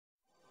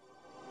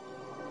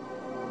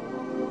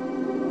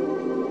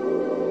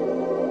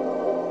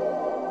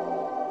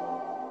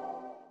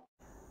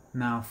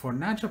Now for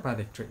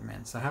naturopathic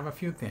treatments, I have a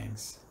few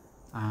things.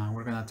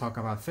 We're going to talk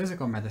about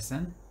physical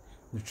medicine,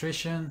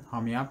 nutrition,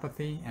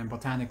 homeopathy, and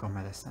botanical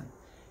medicine.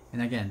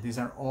 And again, these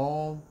are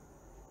all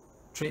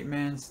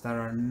treatments that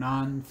are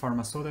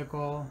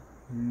non-pharmaceutical,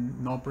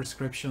 no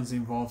prescriptions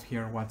involved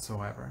here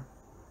whatsoever.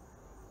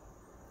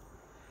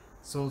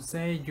 So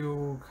say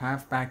you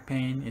have back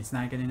pain, it's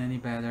not getting any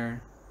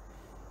better.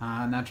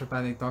 A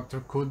naturopathic doctor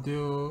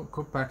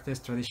could practice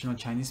traditional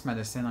Chinese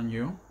medicine on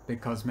you,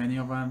 because many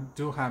of them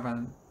do have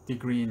a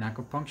degree in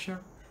acupuncture.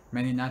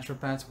 Many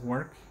naturopaths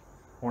work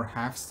or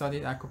have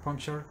studied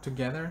acupuncture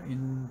together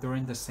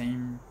during the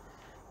same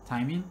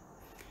timing.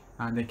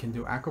 They can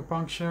do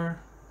acupuncture,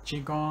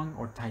 qigong,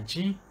 or tai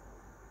chi.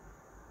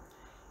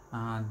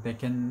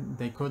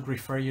 They could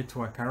refer you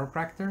to a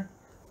chiropractor,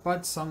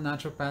 but some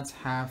naturopaths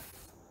have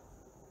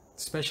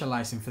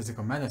specialized in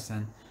physical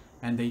medicine,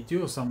 and they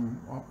do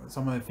some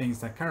of the things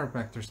that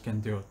chiropractors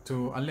can do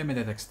to a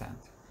limited extent,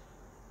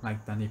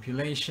 like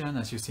manipulation,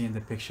 as you see in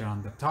the picture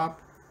on the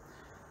top.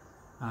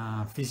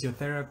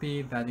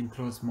 Physiotherapy, that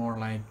includes more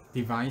like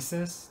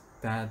devices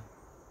that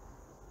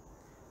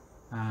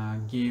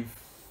give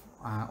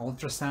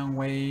ultrasound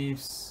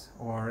waves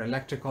or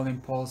electrical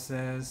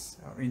impulses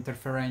or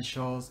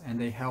interferentials, and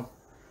they help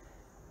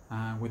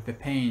with the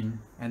pain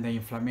and the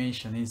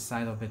inflammation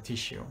inside of the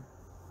tissue.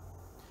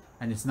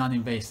 And it's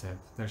non-invasive.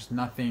 There's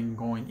nothing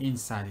going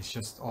inside, it's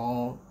just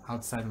all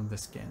outside of the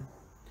skin.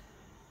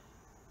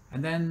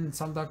 And then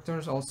some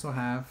doctors also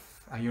have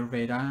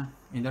Ayurveda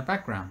in their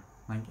background,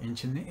 like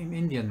ancient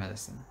Indian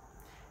medicine,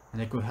 and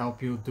they could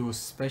help you do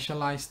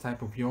specialized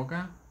type of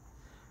yoga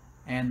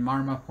and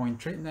marma point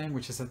treatment,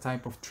 which is a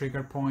type of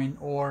trigger point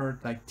or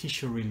like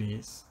tissue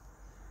release.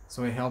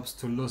 So it helps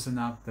to loosen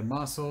up the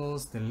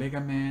muscles, the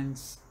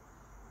ligaments,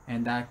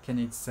 and that can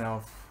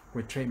itself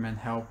with treatment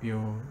help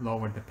you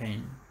lower the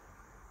pain.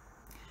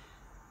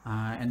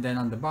 And then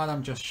on the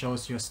bottom just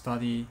shows you a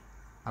study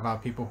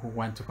about people who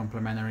went to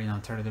complementary and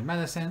alternative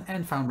medicine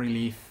and found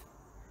relief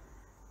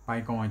by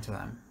going to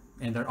them,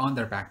 and they're on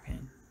their back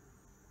pain.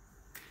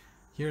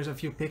 Here's a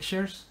few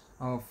pictures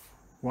of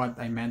what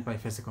I meant by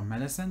physical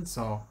medicine.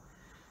 So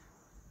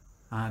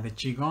the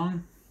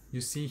qigong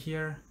you see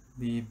here,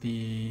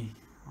 the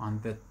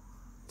on the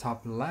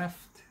top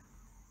left,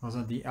 those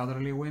are the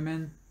elderly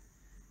women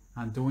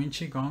doing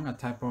qigong, a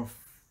type of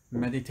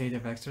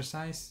meditative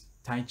exercise.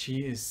 Tai Chi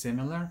is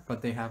similar,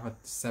 but they have a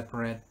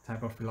separate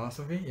type of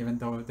philosophy, even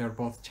though they're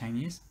both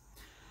Chinese.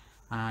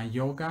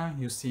 Yoga,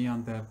 you see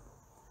on the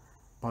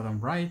bottom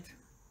right,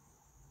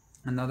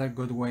 another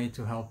good way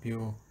to help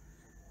you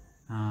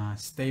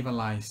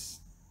stabilize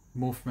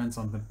movements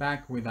on the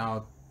back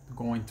without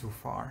going too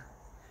far.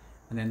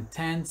 And then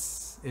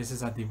TENS, this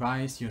is a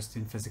device used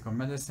in physical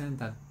medicine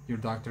that your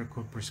doctor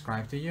could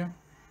prescribe to you,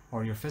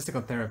 or your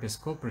physical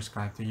therapist could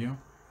prescribe to you.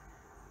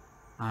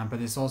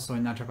 But it's also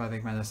in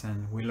naturopathic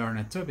medicine. We learn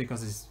it too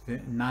because it's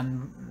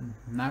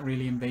not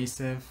really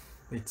invasive.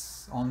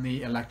 It's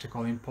only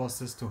electrical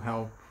impulses to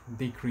help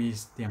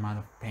decrease the amount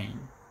of pain.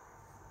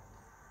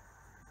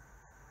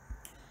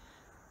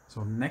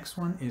 So next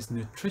one is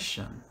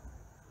nutrition.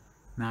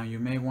 Now you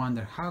may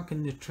wonder, how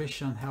can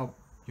nutrition help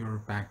your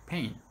back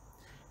pain?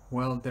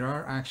 Well, there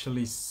are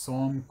actually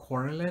some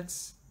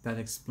correlates that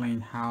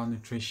explain how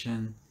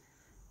nutrition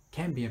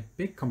can be a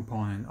big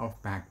component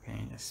of back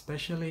pain,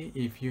 especially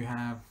if you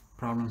have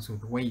problems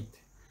with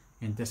weight.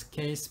 In this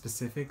case,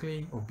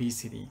 specifically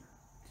obesity.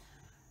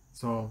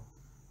 So,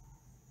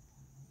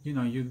 you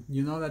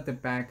know that the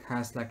back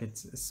has like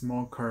it's a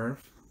small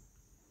curve,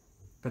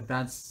 but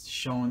that's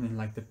shown in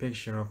like the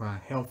picture of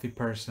a healthy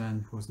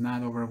person who's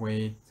not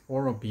overweight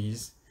or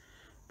obese.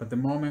 But the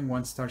moment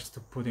one starts to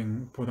put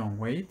on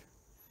weight,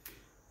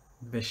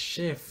 the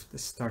shift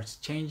starts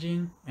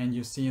changing, and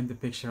you see in the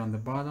picture on the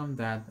bottom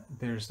that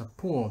there's a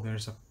pull,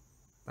 there's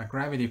a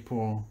gravity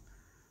pull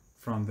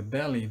from the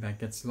belly that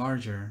gets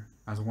larger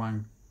as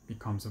one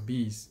becomes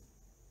obese.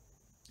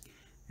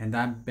 And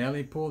that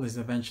belly pull is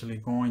eventually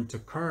going to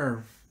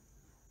curve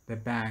the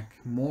back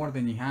more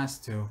than it has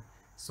to,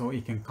 so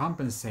it can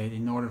compensate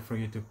in order for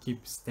you to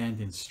keep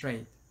standing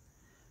straight.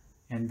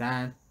 And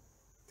that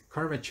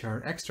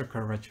curvature, extra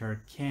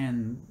curvature,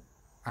 can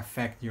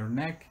affect your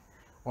neck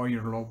or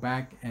your low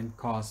back and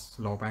cause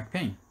low back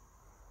pain.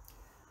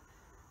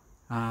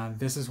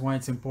 This is why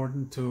it's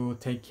important to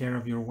take care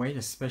of your weight,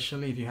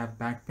 especially if you have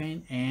back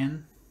pain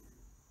and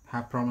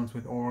have problems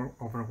with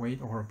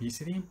overweight or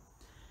obesity.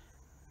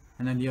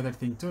 And then the other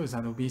thing too is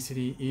that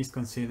obesity is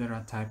considered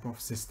a type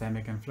of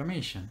systemic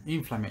inflammation,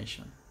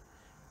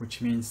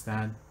 which means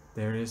that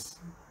there is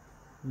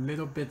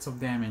little bits of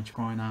damage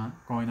going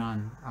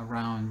on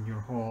around your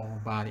whole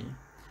body.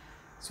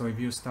 So if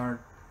you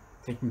start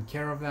taking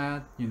care of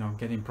that,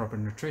 getting proper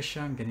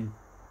nutrition, getting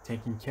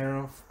taken care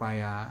of by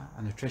a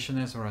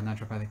nutritionist or a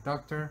naturopathic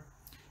doctor,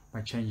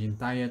 by changing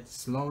diet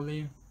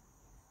slowly,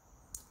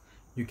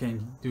 it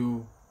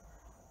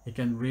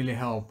can really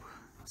help,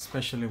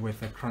 especially with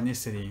the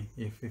chronicity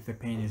if the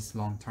pain is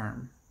long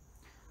term.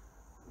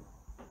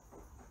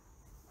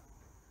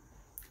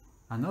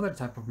 Another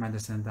type of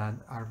medicine that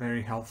are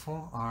very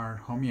helpful are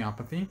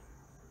homeopathy.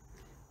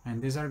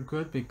 And these are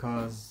good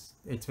because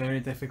it's very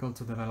difficult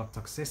to develop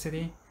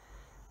toxicity.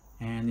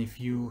 And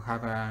if you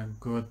have a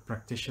good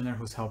practitioner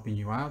who's helping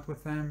you out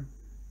with them,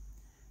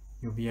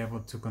 you'll be able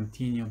to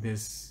continue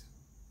this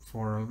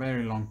for a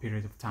very long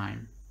period of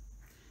time.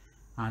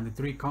 And the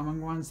three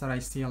common ones that I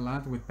see a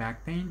lot with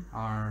back pain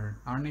are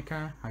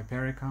Arnica,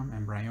 hypericum,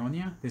 and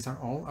bryonia. These are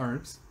all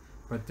herbs,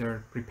 but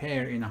they're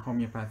prepared in a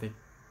homeopathic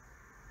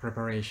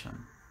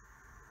preparation.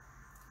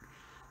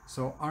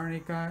 So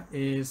Arnica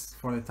is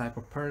for the type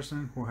of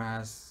person who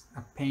has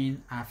a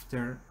pain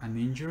after an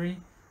injury.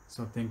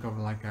 So think of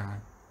like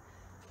a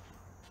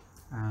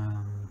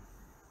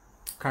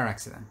car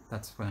accident,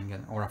 that's what I'm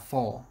getting, or a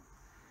fall.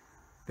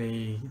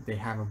 They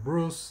have a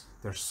bruise,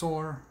 they're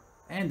sore,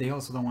 and they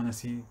also don't want to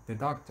see the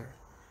doctor.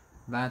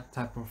 That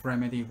type of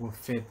remedy will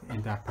fit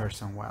in that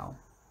person well.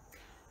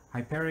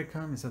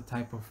 Hypericum is a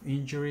type of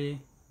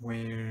injury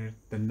where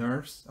the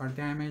nerves are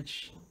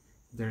damaged,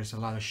 there's a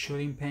lot of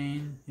shooting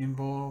pain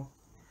involved,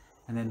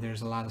 and then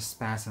there's a lot of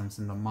spasms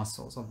in the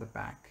muscles of the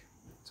back.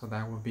 So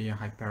that would be a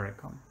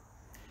hypericum.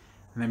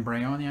 And then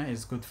bryonia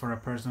is good for a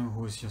person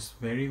who is just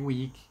very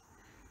weak.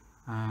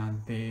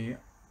 They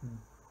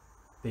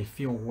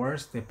feel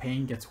worse, the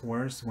pain gets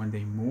worse when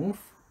they move,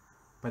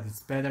 but it's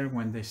better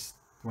when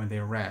they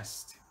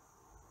rest.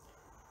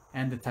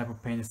 And the type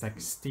of pain is like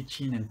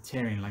stitching and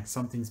tearing, like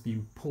something's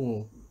being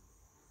pulled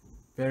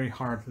very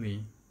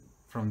hardly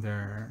from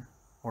their,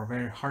 or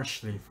very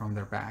harshly from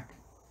their back.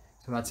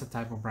 So that's a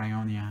type of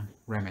bryonia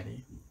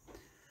remedy.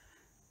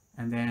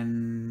 And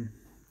then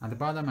at the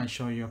bottom I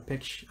show you a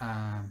picture,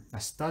 a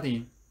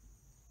study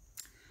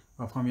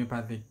of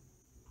homeopathic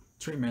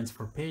treatments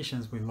for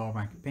patients with low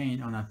back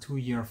pain on a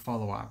 2-year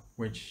follow-up,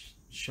 which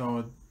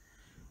showed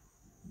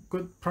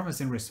good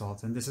promising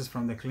results, and this is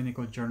from the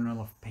Clinical Journal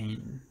of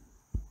Pain.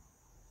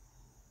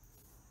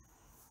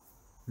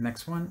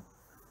 Next one,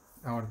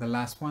 or the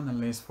last one at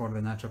least for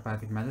the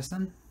naturopathic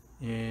medicine,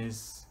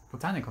 is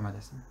botanical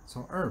medicine.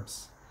 So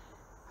herbs.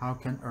 How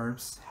can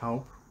herbs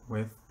help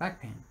with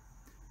back pain?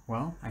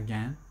 Well,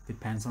 again,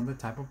 depends on the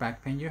type of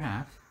back pain you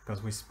have,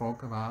 because we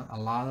spoke about a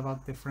lot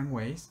about different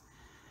ways.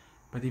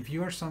 But if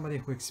you are somebody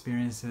who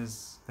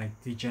experiences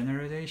like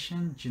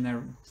degeneration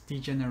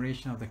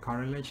of the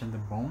cartilage and the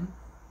bone,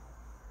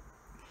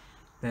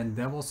 then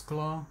devil's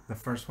claw, the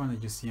first one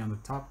that you see on the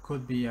top,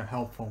 could be a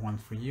helpful one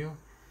for you,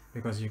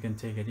 because you can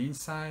take it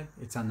inside.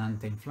 It's an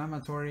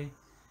anti-inflammatory,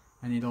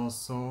 and it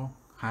also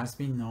has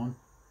been known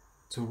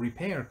to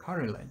repair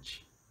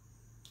cartilage.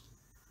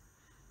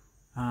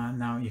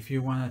 Now, if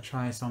you want to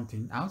try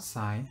something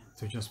outside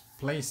to just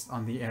place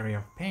on the area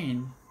of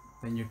pain,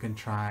 then you can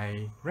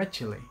try red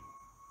chili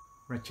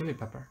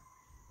pepper.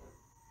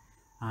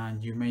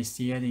 And you may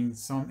see it in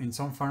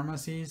some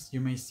pharmacies. You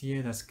may see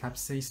it as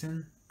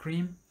capsaicin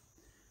cream,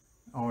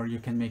 or you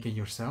can make it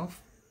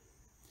yourself.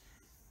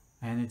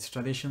 And it's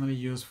traditionally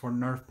used for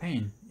nerve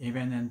pain,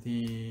 even in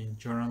the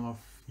Journal of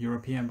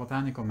European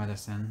Botanical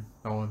Medicine,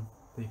 or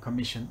the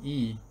Commission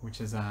E, which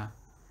is a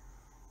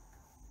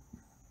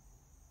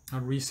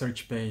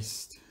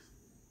research-based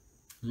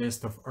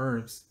list of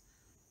herbs,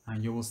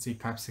 and you will see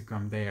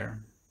capsicum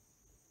there.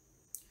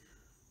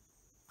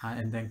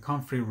 And then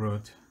comfrey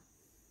root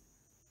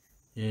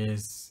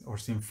is, or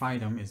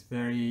symphytum, is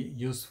very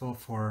useful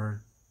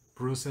for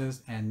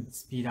bruises and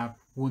speed up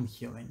wound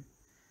healing.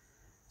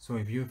 So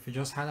if you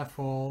just had a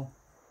fall,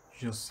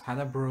 just had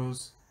a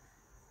bruise,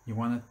 you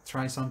want to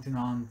try something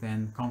on,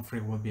 then comfrey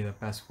would be the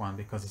best one,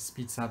 because it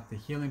speeds up the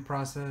healing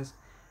process,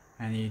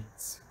 and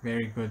it's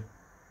very good.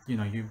 You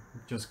know, you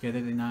just get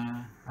it in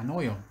an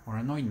oil or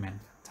an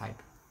ointment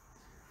type.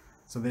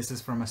 So this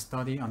is from a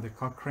study on the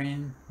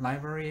Cochrane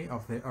Library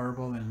of the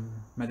Herbal and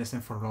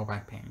Medicine for Low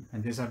Back Pain.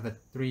 And these are the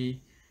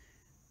three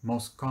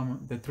most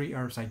common, the three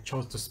herbs I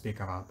chose to speak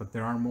about, but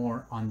there are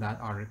more on that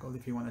article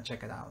if you want to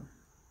check it out.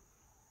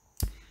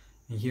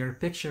 And here are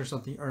pictures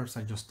of the herbs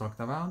I just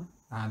talked about.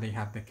 They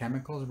have the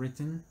chemicals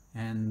written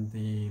and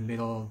the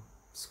little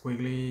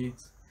squiggly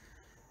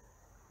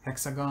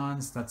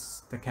hexagons.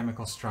 That's the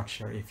chemical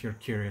structure if you're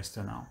curious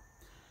to know.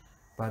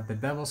 But the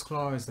devil's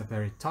claw is the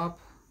very top.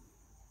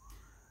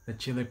 The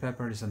chili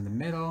pepper is in the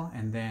middle,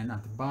 and then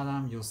at the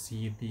bottom you'll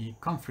see the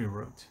comfrey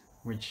root,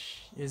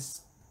 which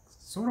is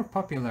sort of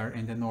popular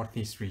in the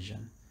Northeast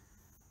region.